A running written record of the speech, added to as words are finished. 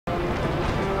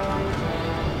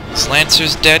Is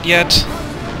Lancer's dead yet?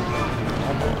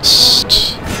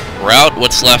 Almost. Rout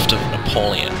what's left of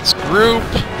Napoleon's group.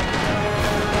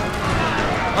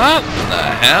 What the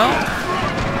hell?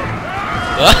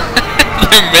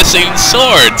 They're missing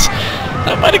swords!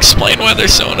 That might explain why they're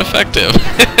so ineffective.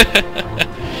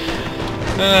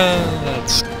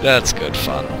 That's good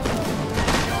fun.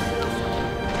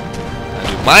 Now,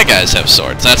 do my guys have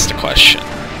swords? That's the question.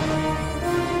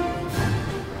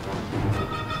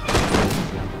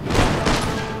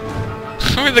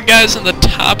 Who are the guys in the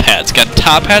top hats? Got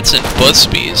top hats and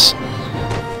busbies.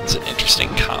 It's an interesting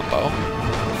combo.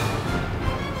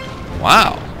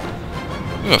 Wow.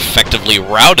 We've effectively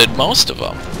routed most of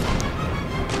them.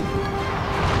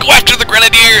 Go after the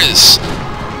Grenadiers!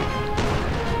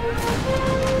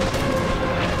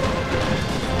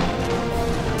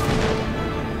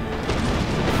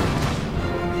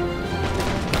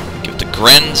 Give the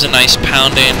Grens a nice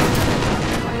pounding.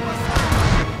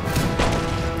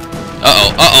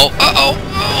 Uh-oh, uh-oh, uh-oh!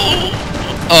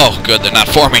 Oh, good, they're not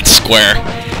forming square.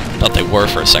 Thought they were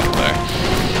for a second there.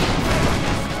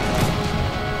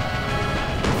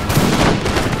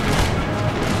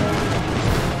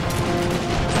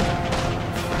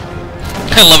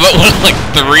 I love it when, like,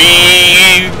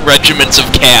 3 regiments of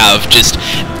cav just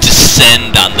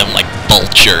descend on them like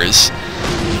vultures.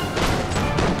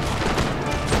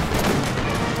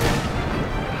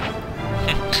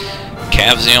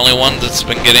 Cav's the only one that's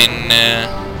been getting,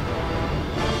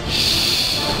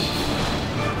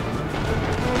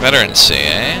 veterancy,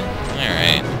 eh?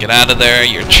 Alright, get out of there.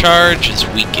 Your charge is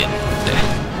weakened.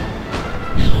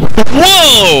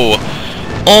 Whoa!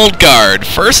 Old Guard,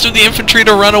 first of the infantry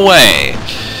to run away.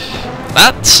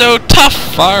 Not so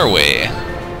tough, are we?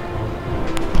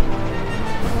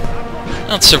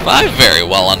 Don't survive very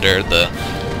well under the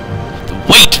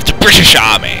weight of the British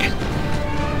Army.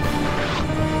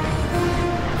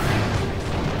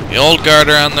 The Old Guard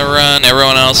are on the run,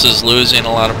 everyone else is losing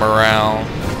a lot of morale.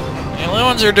 The only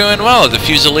ones who are doing well are the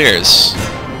Fusiliers.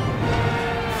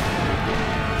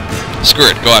 Screw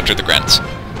it, go after the Grens.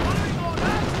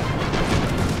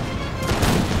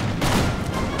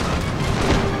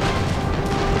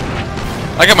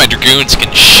 I got my Dragoons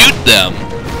can shoot them,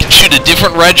 can shoot a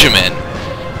different regiment,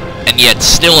 and yet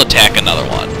still attack another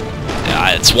one.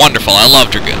 Yeah, it's wonderful, I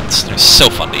love Dragoons. They're so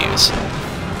fun to use.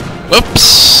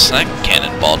 Whoops! That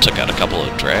cannonball took out a couple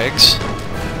of drags.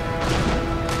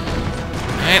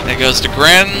 Alright, there goes the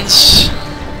Grens.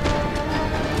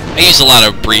 I use a lot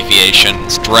of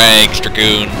abbreviations. Drags,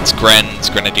 Dragoons, Grens,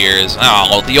 Grenadiers.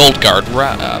 Oh, the Old Guard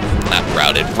not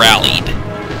routed, rallied.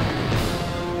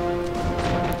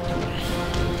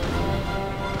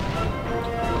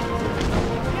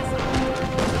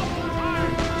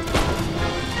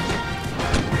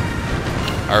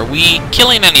 Are we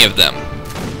killing any of them?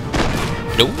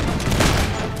 Nope.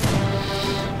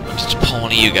 I'll just pull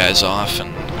one of you guys off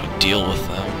and deal with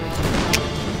them.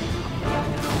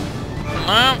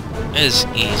 Not as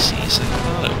easy as I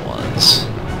thought it was.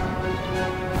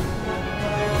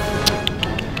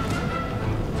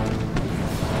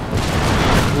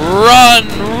 Run!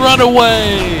 Run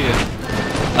away!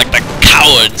 Like the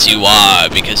cowards you are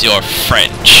because you're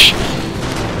French.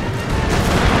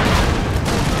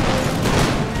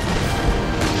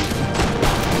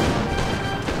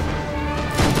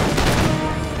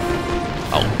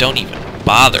 Don't even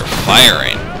bother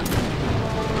firing.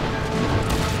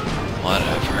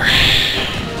 Whatever.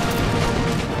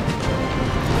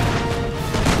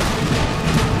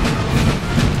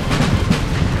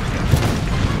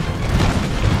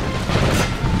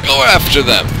 Go after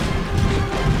them.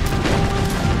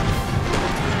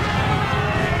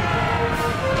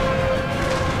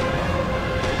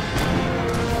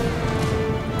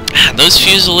 Those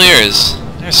Fusiliers,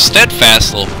 they're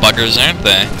steadfast little buggers, aren't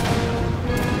they?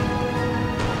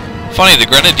 Funny, the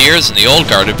Grenadiers and the Old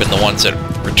Guard have been the ones that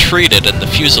retreated, and the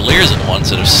Fusiliers are the ones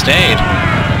that have stayed.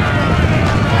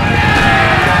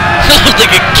 They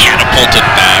get catapulted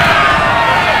back.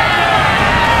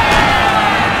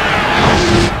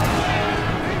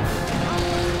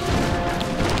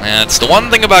 That's the one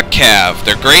thing about Cav.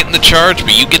 They're great in the charge,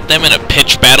 but you get them in a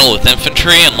pitched battle with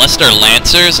infantry, unless they're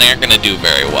Lancers, they aren't going to do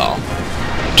very well.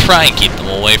 Try and keep them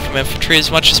away from infantry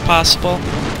as much as possible.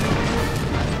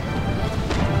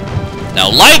 Now,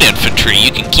 light infantry,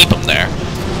 you can keep them there.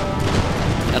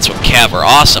 That's what Cav are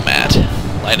awesome at.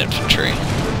 Light infantry.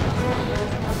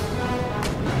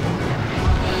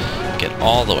 Get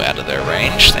all the way out of their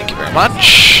range. Thank you very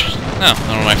much. Oh,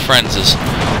 one of my friends is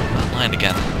online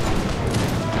again.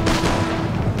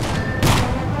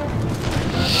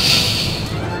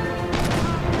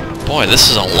 Boy, this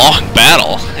is a long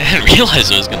battle. I didn't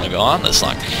realize it was going to go on this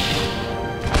long.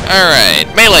 Alright,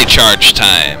 melee charge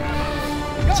time.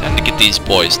 Time to get these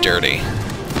boys dirty.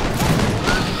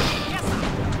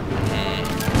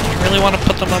 I really want to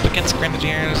put them up against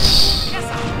grenadiers?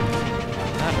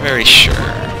 Not very sure.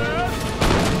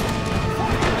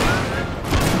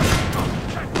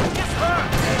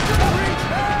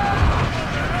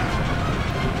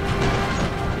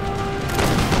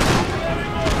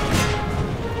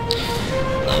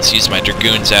 Let's use my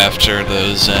dragoons after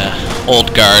those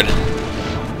old guard.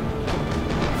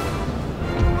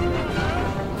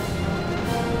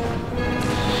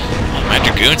 Oh, my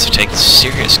dragoons have taken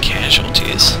serious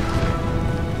casualties.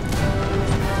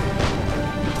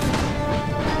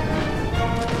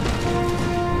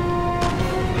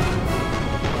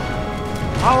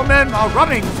 Our men are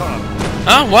running, sir.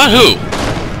 Huh? What? Who?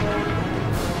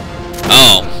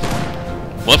 Oh.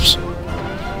 Whoops.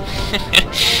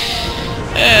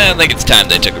 I think it's time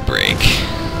they took a break.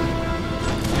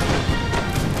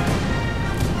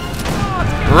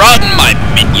 Run, my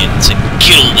minions, and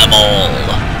kill them all!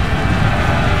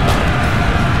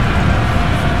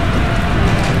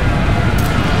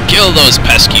 Kill those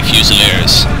pesky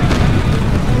fusiliers.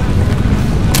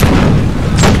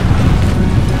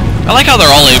 I like how they're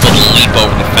all able to leap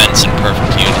over the fence in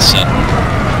perfect unison.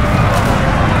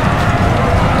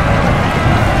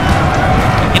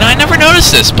 You know, I never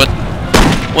noticed this, but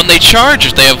when they charge,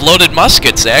 if they have loaded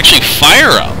muskets, they actually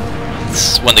fire them.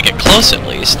 It's when they get close, at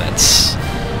least. That's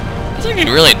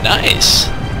actually really nice.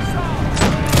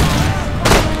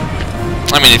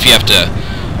 I mean, if you have to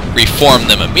reform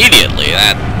them immediately,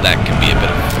 that can be a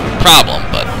bit of a problem,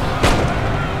 but...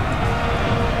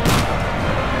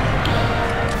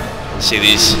 See,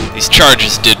 these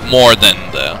charges did more than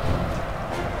the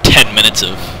 10 minutes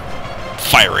of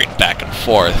firing back and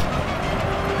forth.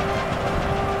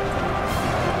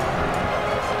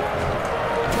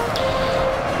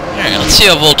 Alright, let's see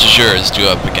how Voltigeurs do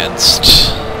up against...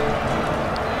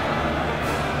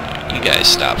 You guys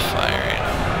stop firing.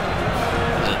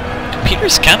 The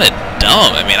computer's kind of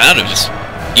dumb. I mean, I would have just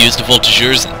used the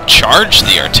Voltigeurs and charged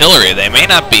the artillery. They may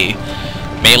not be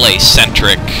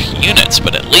melee-centric units,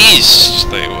 but at least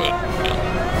they would, you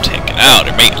know, take it out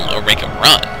or make them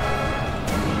run.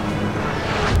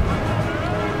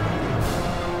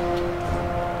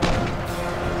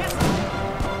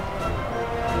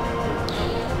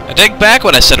 I take back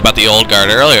what I said about the old guard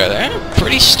earlier. They're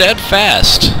pretty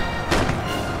steadfast.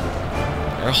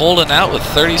 They're holding out with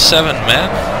 37 men.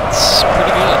 It's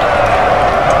pretty good.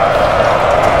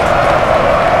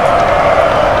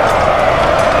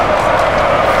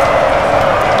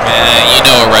 You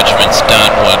know a regiment's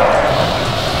done when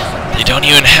they don't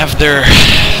even have their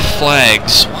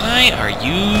flags. Why are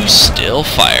you still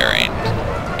firing?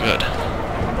 Good.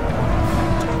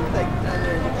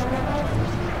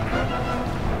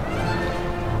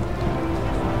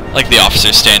 Like the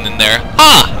officer standing there.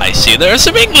 Ah, I see there are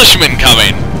some Englishmen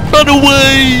coming. Run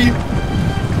away!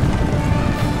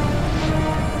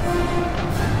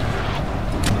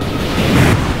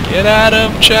 Get at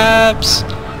 'em, chaps!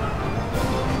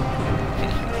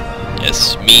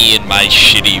 Yes, me and my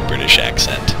shitty British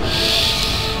accent.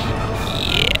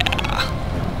 Yeah.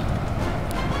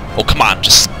 Oh, come on,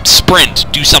 just sprint.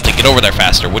 Do something. Get over there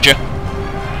faster, would you?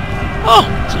 Oh,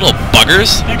 these little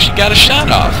buggers actually got a shot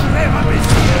off.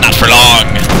 Not for long.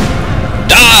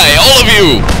 Die, all of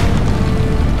you!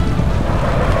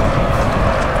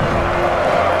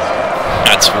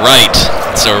 That's right.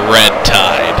 It's a red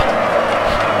tide.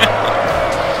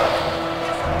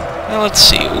 Now let's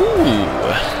see. Ooh.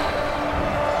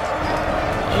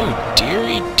 Oh,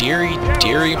 dearie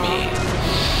me.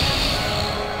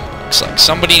 Looks like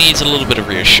somebody needs a little bit of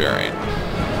reassuring.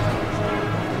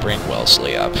 Bring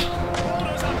Wellesley up.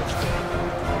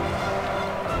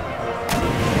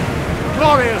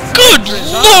 Good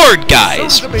lord,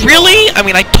 guys! Really? I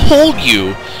mean, I told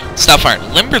you! Stop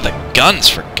firing. Limber the guns,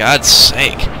 for God's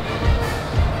sake.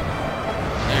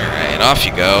 Alright, off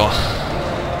you go.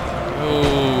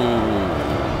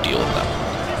 Oh, deal with them.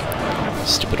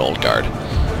 Stupid old guard.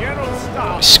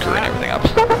 Screwing everything up.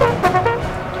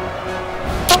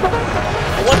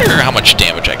 I wonder how much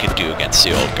damage I could do against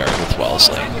the old guard with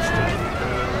Wellesley.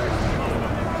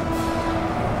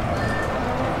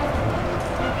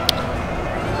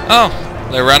 Oh,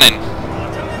 they're running.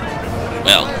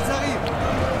 Well,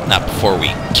 not before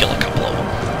we kill a couple of them.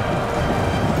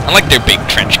 I like their big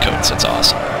trench coats, that's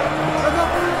awesome.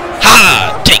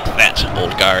 Ha! Take that,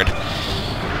 old guard.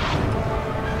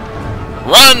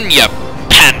 Run, you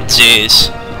pansies!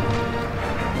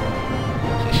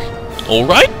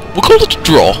 Alright, we'll call it a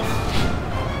draw.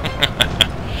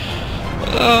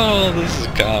 Oh, this is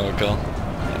comical.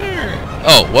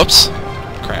 Oh, whoops.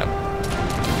 Crap.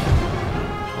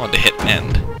 I wanted to hit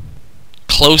end.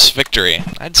 Close victory.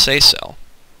 I'd say so.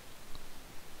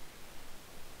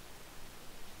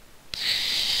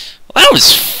 Well, that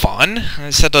was fun. I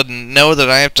just had to know that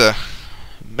I have to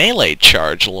melee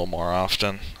charge a little more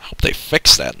often. I hope they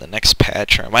fix that in the next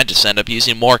patch, or I might just end up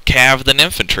using more cav than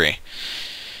infantry.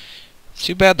 It's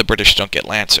too bad the British don't get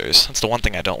lancers. That's the one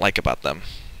thing I don't like about them.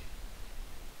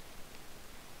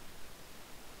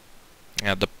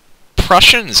 Yeah, the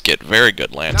Prussians get very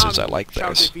good lancers. I like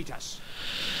theirs.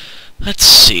 Let's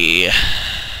see.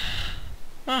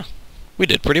 Huh, we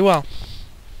did pretty well.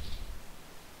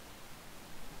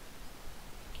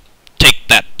 Take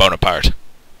that, Bonaparte.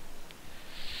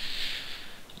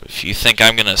 If you think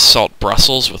I'm going to assault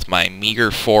Brussels with my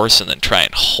meager force and then try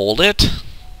and hold it,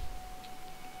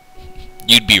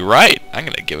 you'd be right. I'm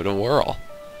going to give it a whirl.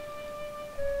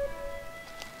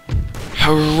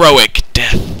 Heroic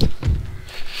death.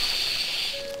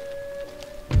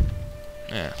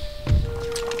 Yeah.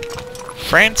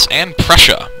 France and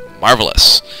Prussia.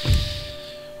 Marvelous.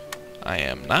 I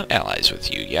am not allies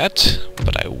with you yet,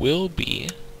 but I will be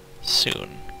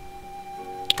soon.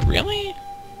 Really?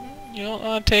 You don't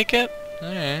want to take it?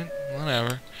 Alright,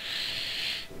 whatever.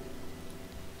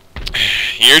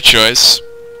 Your choice.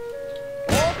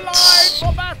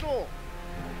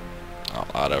 I'll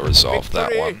auto-resolve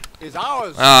that one.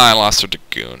 Ah, I lost a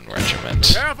Dragoon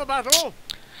regiment.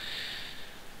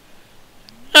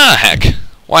 Ah, heck.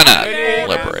 Why not?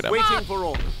 Liberate him.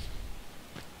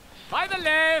 By the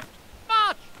left,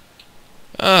 march!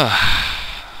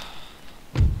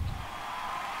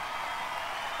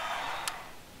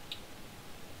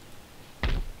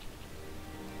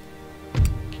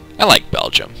 I like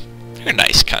Belgium. They're a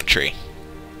nice country.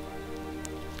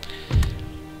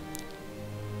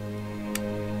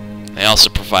 They also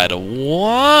provide a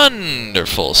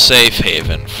wonderful safe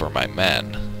haven for my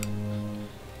men.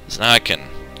 So now I can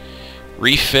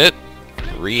refit,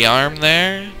 rearm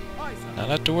there, not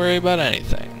have to worry about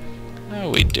anything. How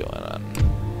are we doing on?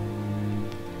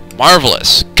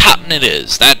 Marvelous! Cotton it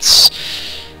is! That's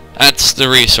the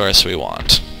resource we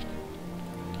want.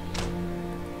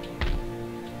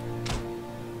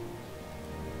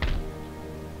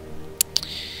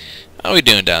 How are we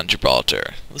doing down in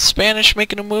Gibraltar? The Spanish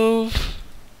making a move?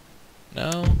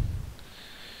 No?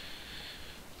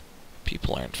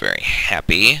 People aren't very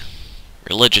happy.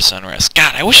 Religious unrest.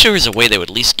 God, I wish there was a way they would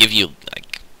at least give you,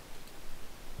 like,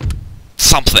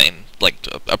 something. Like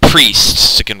a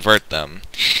priest to convert them.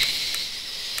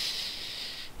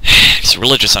 Because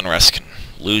religious unrest can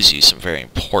lose you some very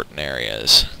important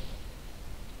areas.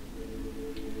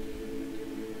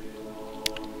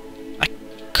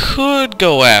 Could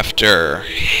go after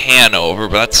Hanover,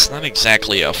 but that's not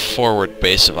exactly a forward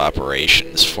base of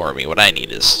operations for me. What I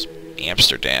need is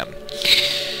Amsterdam.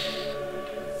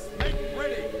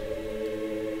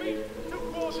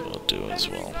 So we'll do as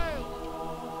well.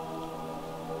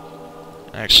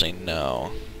 Actually,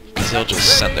 no. Because they'll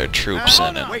just send their troops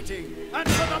in and...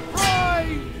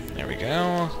 There we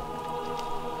go.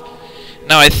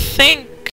 Now I think